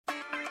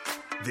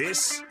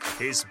This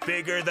is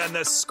Bigger Than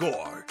the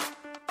Score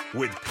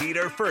with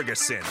Peter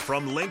Ferguson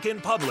from Lincoln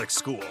Public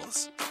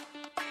Schools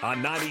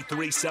on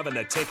 93.7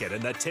 The Ticket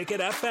and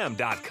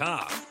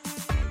theticketfm.com.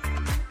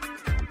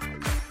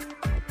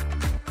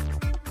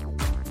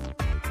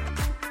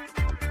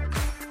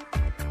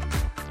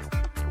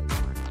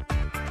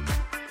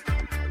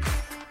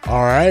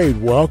 All right,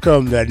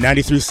 welcome to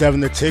 93.7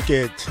 The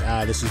Ticket.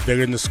 This is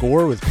Bigger Than the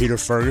Score with Peter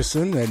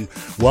Ferguson, and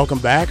welcome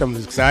back. I'm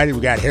excited.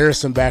 We got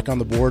Harrison back on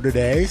the board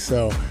today,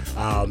 so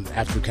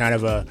after kind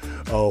of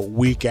a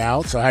week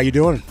out. So how you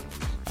doing?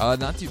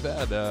 Not too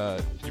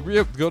bad. You were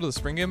able to go to the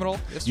spring game at all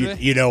yesterday?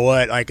 You know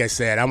what? Like I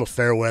said, I'm a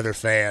fair weather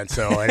fan.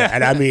 So,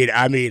 and I mean,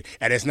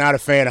 and it's not a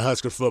fan of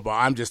Husker football.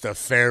 I'm just a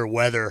fair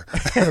weather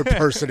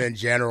person in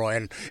general.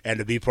 And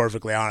to be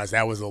perfectly honest,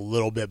 that was a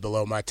little bit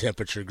below my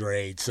temperature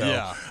grade. So,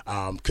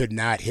 yeah. Could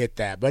not hit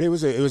that. But it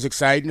was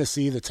exciting to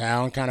see the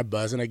town kind of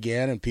buzzing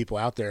again and people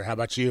out there. How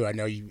about you? I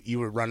know you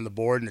were running the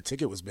board and the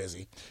ticket was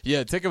busy. Yeah,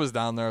 the ticket was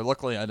down there.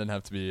 Luckily, I didn't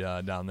have to be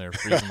down there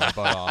freezing my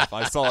butt off.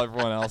 I saw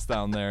everyone else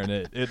down there, and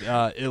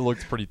it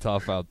looked pretty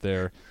tough out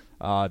there.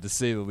 To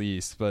say the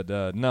least. But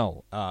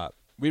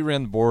we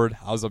ran the board.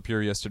 I was up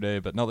here yesterday,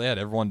 but no, they had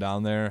everyone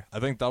down there. I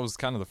think that was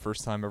kind of the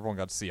first time everyone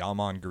got to see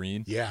Amon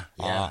Green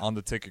on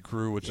the ticket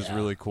crew, which is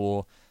really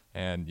cool.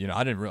 And,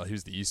 I didn't realize he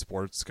was the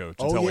esports coach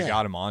until we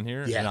got him on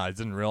here. Yeah. And I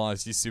didn't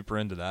realize he's super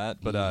into that.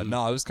 But,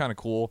 no, it was kind of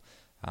cool.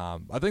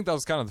 I think that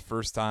was kind of the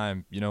first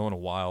time, in a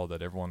while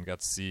that everyone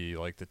got to see,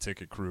 like, the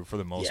ticket crew for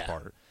the most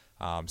part.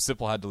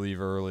 Sipple had to leave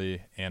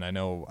early, and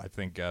I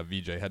think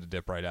VJ had to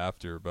dip right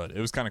after, but it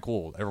was kind of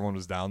cool. Everyone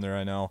was down there,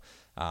 I know.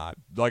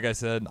 Like I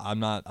said, I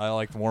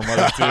like the warm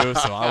weather too,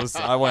 so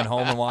I went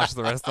home and watched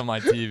the rest on my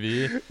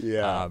TV.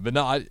 Yeah. But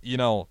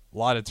no, a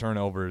lot of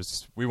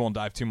turnovers. We won't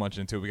dive too much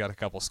into it. We got a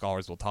couple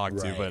scholars we'll talk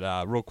to,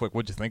 but real quick,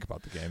 what'd you think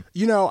about the game?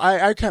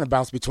 I kind of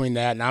bounced between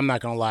that, and I'm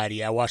not going to lie to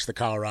you. I watched the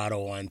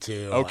Colorado one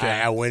too. Okay.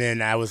 I went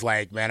in, I was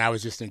like, man, I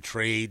was just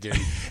intrigued,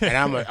 and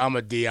I'm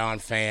a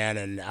Deion fan,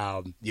 and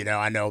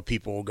I know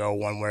people will go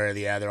one way or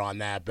the other on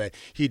that, but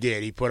he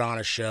did. He put on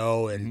a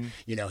show, and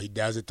he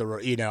does it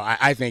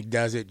I think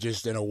does it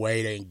just in a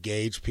way to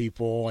engage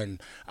people,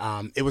 and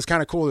it was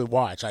kind of cool to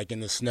watch, like in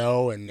the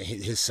snow, and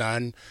his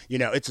son.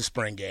 It's a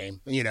spring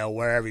game.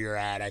 Wherever you're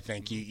at, I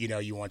think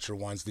you want your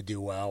ones to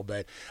do well,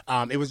 but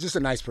it was just a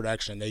nice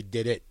production. They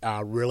did it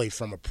really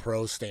from a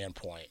pro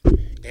standpoint.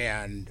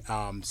 And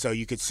so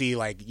you could see,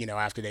 like,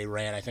 after they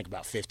ran, I think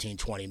about 15,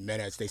 20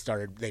 minutes,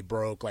 they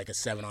broke like a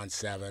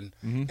 7-on-7.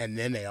 And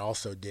then they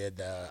also did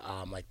the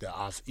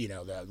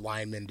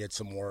linemen did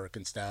some work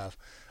and stuff,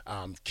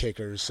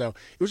 kickers. So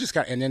it was just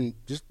and then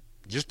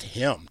just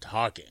him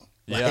talking.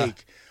 Yeah.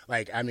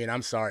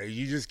 I'm sorry.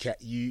 You just can't,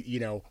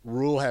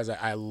 Rule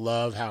I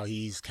love how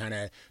he's kind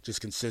of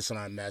just consistent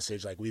on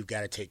message. Like, we've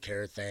got to take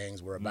care of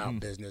things. We're about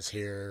business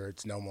here.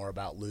 It's no more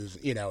about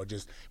losing,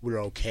 just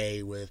we're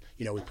okay with,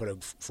 we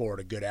put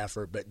forward a good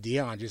effort. But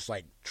Deion just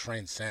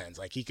transcends.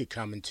 Like, he could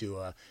come into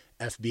a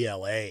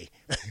FBLA,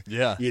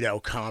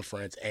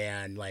 conference,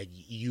 and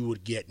you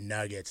would get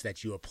nuggets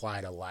that you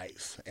apply to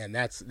life. And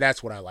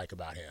that's what I like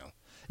about him.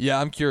 Yeah,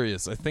 I'm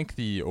curious. I think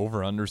the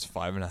over-under's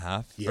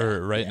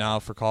 5.5 now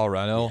for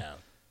Colorado. Yeah.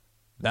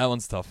 That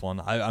one's a tough one.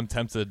 I'm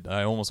tempted.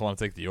 I almost want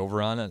to take the over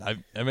on it.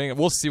 I mean,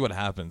 we'll see what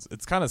happens.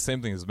 It's kind of the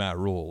same thing as Matt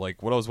Rule.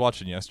 Like, what I was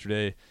watching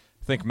yesterday,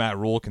 I think Matt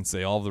Rule can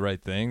say all the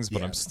right things,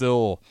 but I'm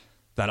still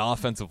 – that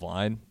offensive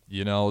line,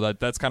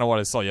 that's kind of what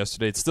I saw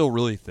yesterday. It's still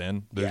really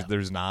thin.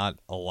 There's not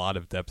a lot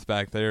of depth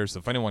back there. So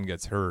if anyone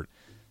gets hurt,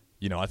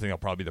 I think that'll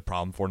probably be the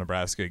problem for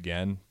Nebraska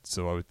again.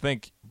 So I would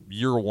think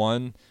year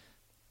one –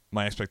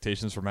 my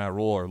expectations for Matt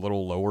Rule are a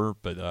little lower,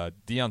 but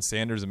Deion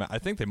Sanders, I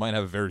think they might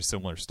have a very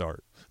similar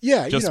start.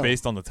 Yeah, just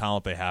based on the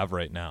talent they have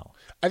right now.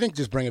 I think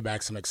just bringing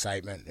back some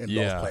excitement in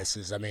both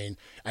places. I mean,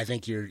 I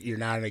think you're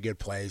not in a good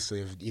place.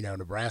 If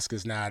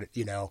Nebraska's not,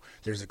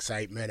 there's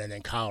excitement, and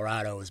then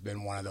Colorado has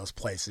been one of those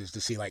places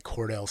to see like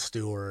Cordell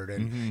Stewart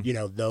and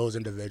those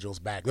individuals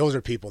back. Those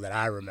are people that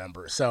I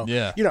remember. So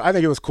I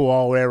think it was cool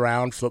all the way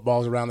around.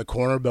 Football's around the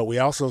corner, but we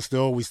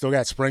still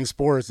got spring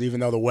sports, even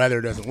though the weather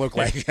doesn't look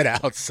like it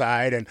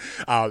outside. And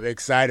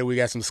excited, we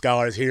got some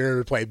scholars here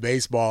to play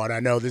baseball, and I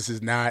know this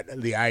is not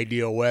the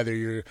ideal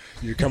weather.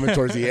 You're coming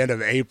towards the end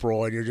of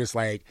April, and you're just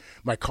like,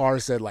 my car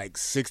said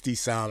 60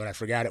 some, and I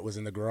forgot it was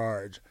in the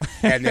garage,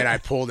 and then I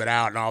pulled it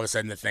out, and all of a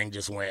sudden the thing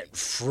just went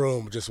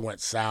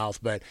south.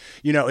 But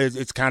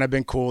it's kind of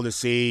been cool to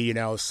see.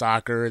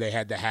 Soccer, they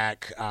had the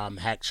hack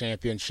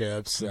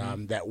championships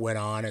that went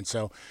on, and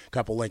so a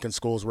couple Lincoln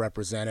schools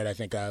represented. I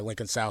think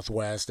Lincoln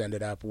Southwest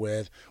ended up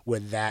with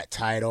that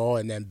title,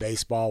 and then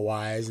baseball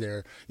wise,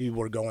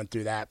 we're going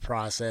through that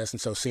process,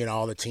 and so seeing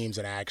all the teams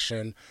in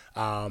action,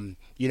 and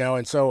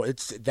so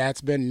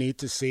that's been neat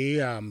to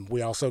see.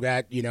 We also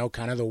got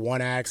kind of the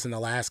one acts and the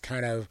last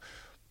kind of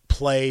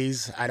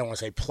plays. I don't want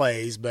to say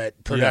plays,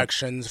 but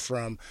productions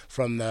from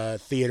the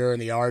theater and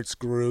the arts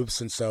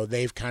groups, and so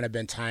they've kind of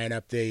been tying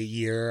up the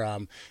year.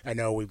 I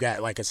know we've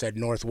got, like I said,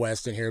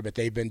 Northwest in here, but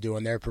they've been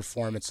doing their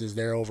performances.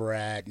 They're over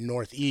at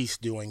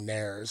Northeast doing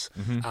theirs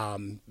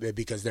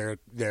because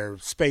their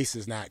space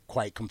is not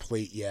quite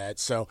complete yet.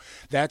 So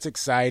that's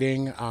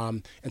exciting.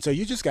 And so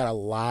you just got a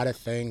lot of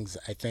things,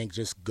 I think,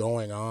 just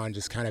going on,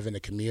 just kind of in the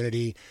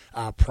community.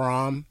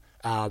 Prom.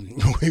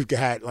 We've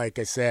got, like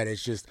I said,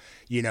 it's just,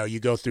 you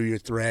go through your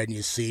thread and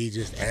you see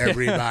just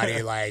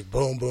everybody like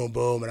boom, boom,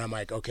 boom. And I'm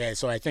like, okay.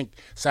 So I think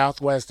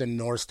Southwest and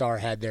North Star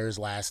had theirs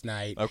last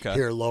night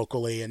here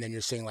locally. And then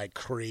you're seeing like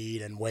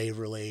Creed and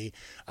Waverly,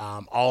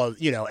 all of,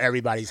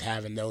 everybody's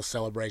having those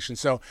celebrations.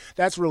 So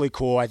that's really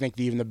cool. I think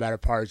even the better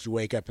part is you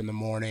wake up in the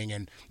morning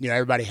and,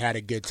 everybody had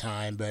a good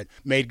time, but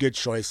made good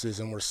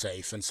choices and were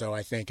safe. And so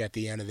I think at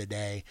the end of the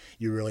day,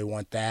 you really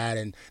want that.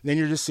 And then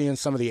you're just seeing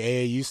some of the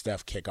AAU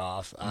stuff kick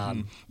off.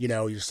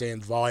 You're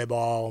seeing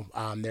volleyball.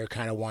 They're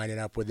kind of winding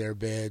up with their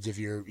bids. If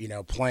you're,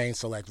 playing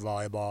select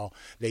volleyball,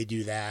 they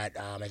do that.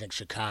 I think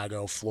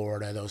Chicago,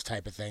 Florida, those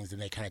type of things,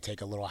 and they kind of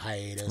take a little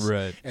hiatus.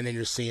 Right. And then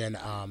you're seeing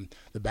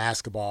the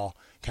basketball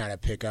kind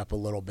of pick up a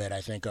little bit. I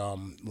think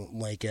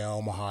Lincoln,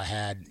 Omaha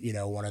had,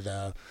 one of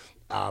the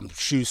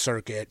shoe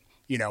circuit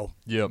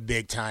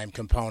big time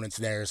components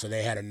there. So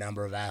they had a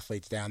number of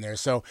athletes down there.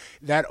 So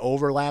that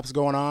overlap's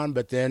going on,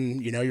 but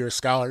then, you're a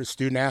scholar,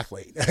 student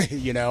athlete,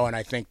 and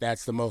I think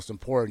that's the most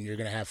important. You're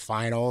going to have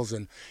finals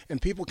and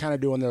people kind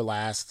of doing their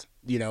last,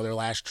 their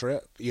last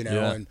trip,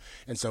 and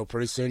so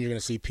pretty soon you're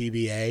going to see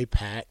PBA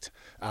packed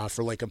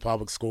for Lincoln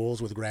Public Schools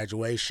with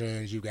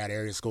graduations. You've got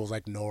area schools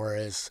like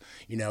Norris,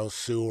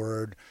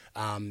 Seward,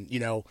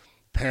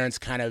 parents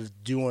kind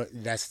of doing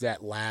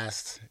that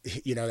last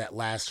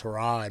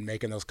hurrah and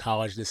making those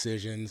college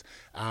decisions,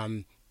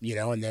 and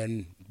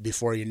then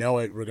before you know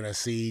it, we're going to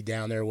see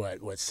down there,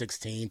 what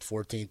 16th,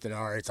 14th in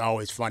our, it's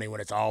always funny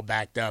when it's all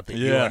backed up at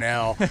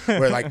UNL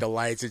where like the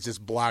lights is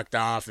just blocked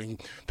off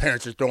and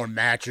parents are throwing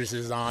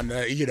mattresses on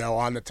the,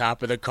 on the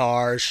top of the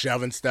car,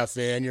 shoving stuff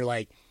in. You're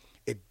like,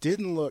 it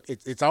didn't look,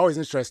 it's always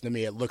interesting to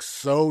me. It looks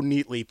so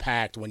neatly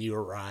packed when you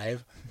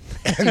arrive.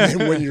 And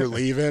then when you're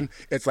leaving,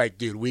 it's like,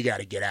 dude, we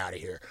got to get out of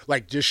here.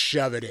 Like, just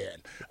shove it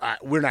in.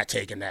 We're not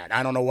taking that.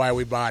 I don't know why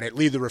we bought it.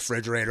 Leave the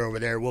refrigerator over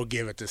there. We'll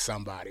give it to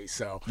somebody.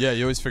 So yeah,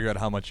 you always figure out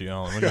how much you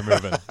own when you're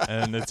moving.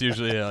 And it's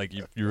usually like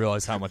you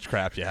realize how much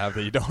crap you have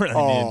that you don't really need.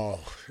 Oh,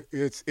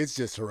 it's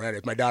just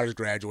horrendous. My daughter's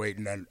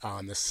graduating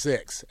on the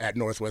 6th at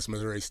Northwest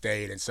Missouri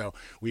State. And so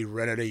we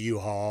rented a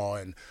U-Haul.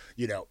 And,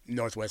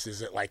 Northwest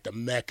is like the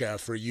mecca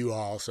for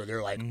U-Haul. So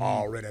they're like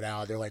all rented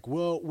out. They're like,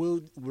 well,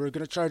 we're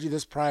going to charge you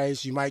this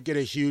price. You might get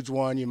a huge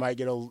one. You might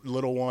get a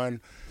little one.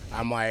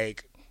 I'm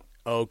like,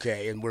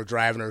 okay. And we're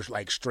driving her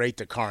like straight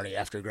to Kearney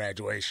after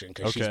graduation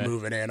because she's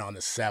moving in on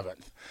the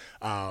 7th.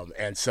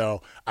 And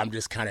so I'm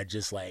just kind of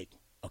just like,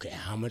 okay,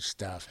 how much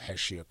stuff has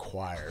she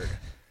acquired?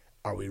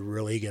 Are we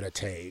really going to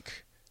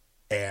take?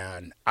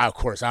 And, of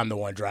course, I'm the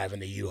one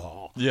driving the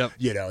U-Haul. Yep.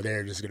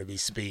 They're just going to be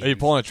speeding. Are you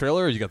pulling a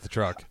trailer or you got the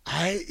truck?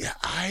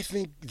 I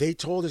think they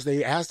told us,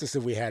 they asked us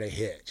if we had a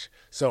hitch.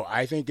 So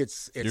I think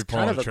it's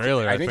kind of a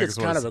trailer. I think it's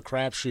kind of a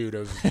crapshoot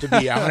of, to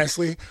be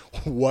honestly,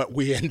 what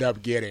we end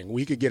up getting.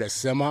 We could get a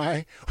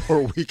semi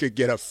or we could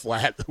get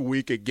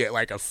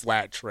like a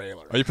flat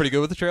trailer. Are you pretty good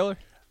with the trailer?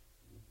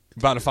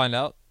 About to find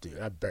out?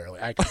 Dude, I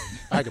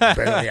can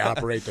barely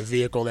operate the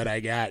vehicle that I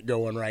got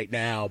going right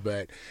now,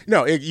 but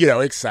no,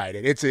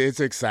 excited. It's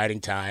an exciting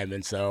time,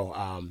 and so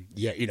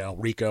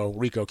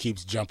Rico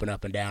keeps jumping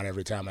up and down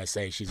every time I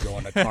say she's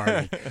going to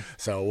Kearney.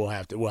 So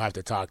we'll have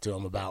to talk to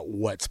him about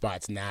what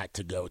spots not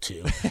to go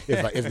to.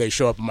 If they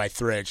show up in my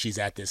thread, she's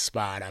at this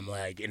spot. I'm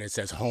like, and it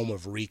says home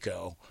of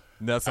Rico.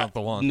 That's not the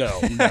one. No.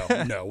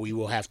 We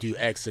will have to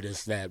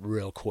exodus that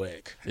real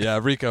quick. Yeah,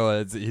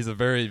 Rico, he's a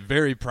very,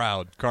 very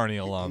proud Kearney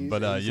alum.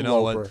 But you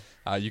know what?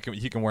 He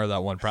can wear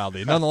that one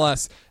proudly.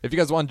 Nonetheless, if you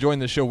guys want to join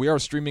the show, we are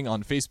streaming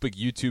on Facebook,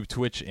 YouTube,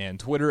 Twitch, and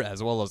Twitter,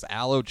 as well as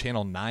Allo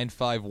Channel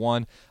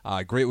 951.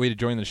 Great way to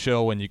join the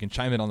show, and you can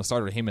chime in on the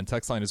Starter Heyman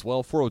text line as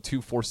well,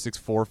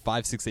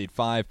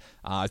 402-464-5685.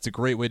 It's a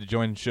great way to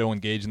join the show,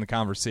 engage in the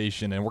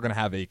conversation, and we're going to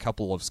have a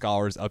couple of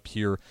scholars up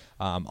here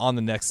on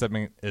the next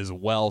segment as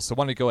well. So I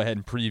want to go ahead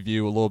and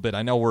preview a little bit.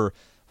 I know we're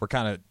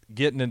kind of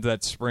getting into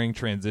that spring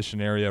transition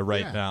area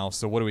right now.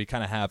 So what do we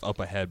kind of have up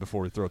ahead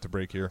before we throw it to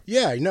break here?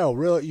 Yeah,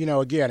 really,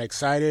 again,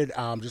 excited.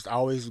 Just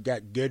always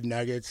got good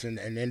nuggets and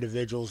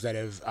individuals that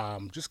have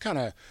just kind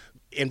of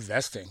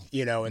investing,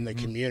 in the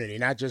community,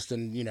 not just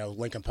in,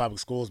 Lincoln Public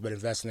Schools, but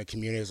investing in the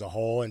community as a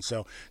whole. And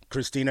so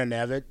Christina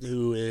Nevitt,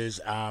 who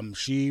is,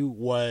 she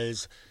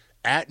was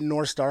at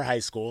North Star High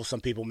School.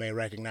 Some people may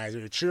recognize her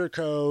as a cheer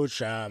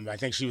coach. I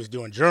think she was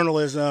doing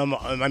journalism.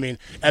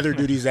 Other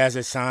duties as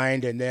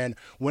assigned, and then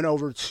went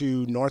over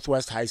to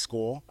Northwest High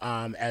School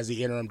as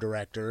the interim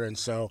director. And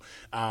so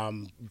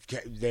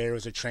there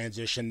was a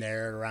transition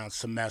there around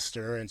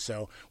semester, and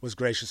so was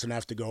gracious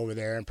enough to go over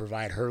there and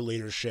provide her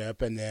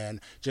leadership. And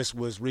then just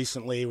was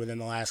recently, within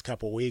the last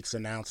couple of weeks,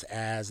 announced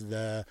as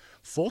the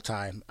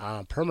full-time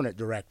permanent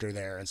director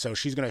there. And so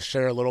she's going to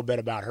share a little bit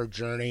about her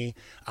journey.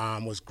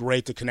 Was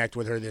great to connect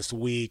with her this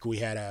week. We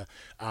had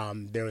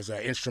there was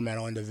an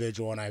instrumental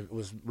individual, and I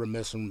was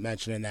remiss in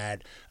mentioning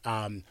that,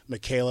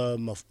 Michaela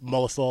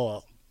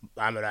Mulliful.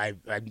 I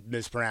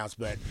mispronounced,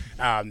 but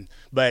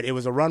it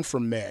was a run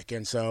from Mick,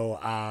 and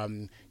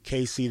so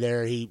Casey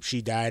there,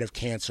 she died of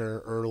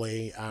cancer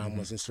early,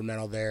 was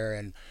instrumental there,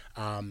 and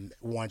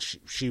once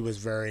she was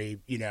very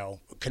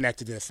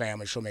connected to the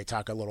family. She may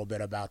talk a little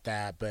bit about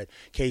that, but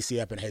Casey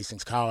up in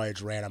Hastings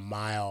College ran a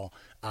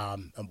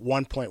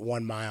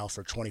 1.1 mile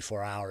for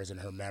 24 hours in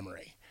her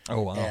memory.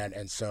 Oh, wow.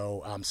 And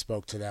so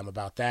spoke to them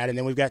about that. And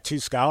then we've got two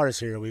scholars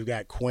here. We've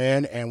got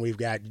Quinn and we've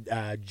got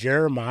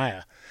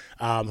Jeremiah,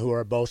 who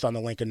are both on the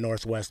Lincoln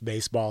Northwest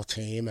baseball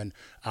team and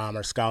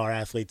are scholar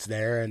athletes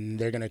there. And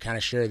they're going to kind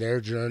of share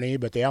their journey.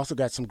 But they also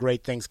got some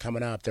great things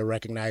coming up. They're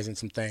recognizing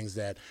some things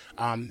that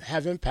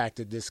have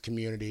impacted this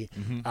community,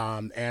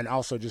 and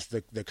also just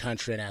the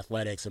country and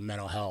athletics and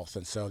mental health.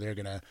 And so they're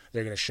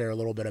gonna share a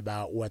little bit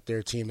about what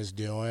their team is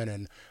doing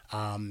and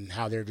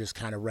how they're just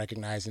kind of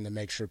recognizing to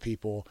make sure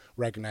people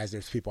recognize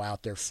there's people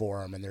out there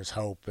for them and there's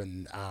hope,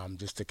 and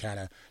just to kind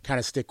of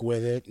stick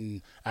with it.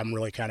 And I'm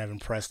really kind of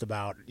impressed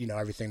about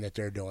everything that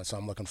they're doing, so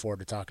I'm looking forward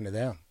to talking to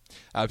them.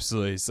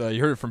 Absolutely. So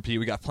you heard it from Pete.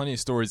 We got plenty of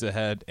stories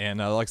ahead, and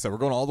like I said, we're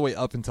going all the way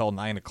up until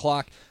 9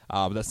 o'clock,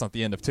 but that's not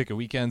the end of Ticket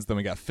Weekends. Then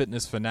we got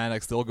Fitness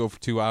Fanatics. They'll go for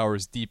 2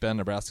 hours. Deep End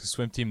Nebraska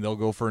Swim Team, they'll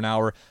go for an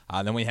hour.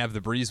 Then we have The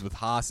Breeze with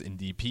Haas and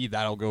DP.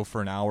 That'll go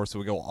for an hour. So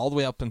we go all the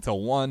way up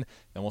until 1.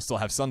 Then we'll still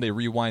have Sunday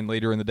Rewind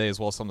later in the day, as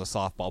well as some of the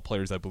softball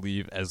players, I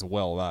believe, as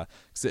well.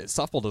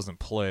 Softball doesn't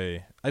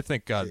play, I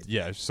think,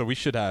 so we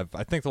should have,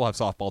 I think they'll have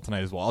softball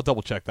tonight as well. I'll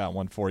double check that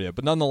one for you.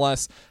 But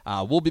nonetheless,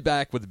 we'll be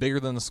back with Bigger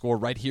Than the Score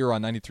right here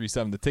on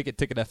 93.7 The Ticket,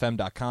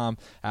 ticketfm.com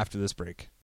after this break.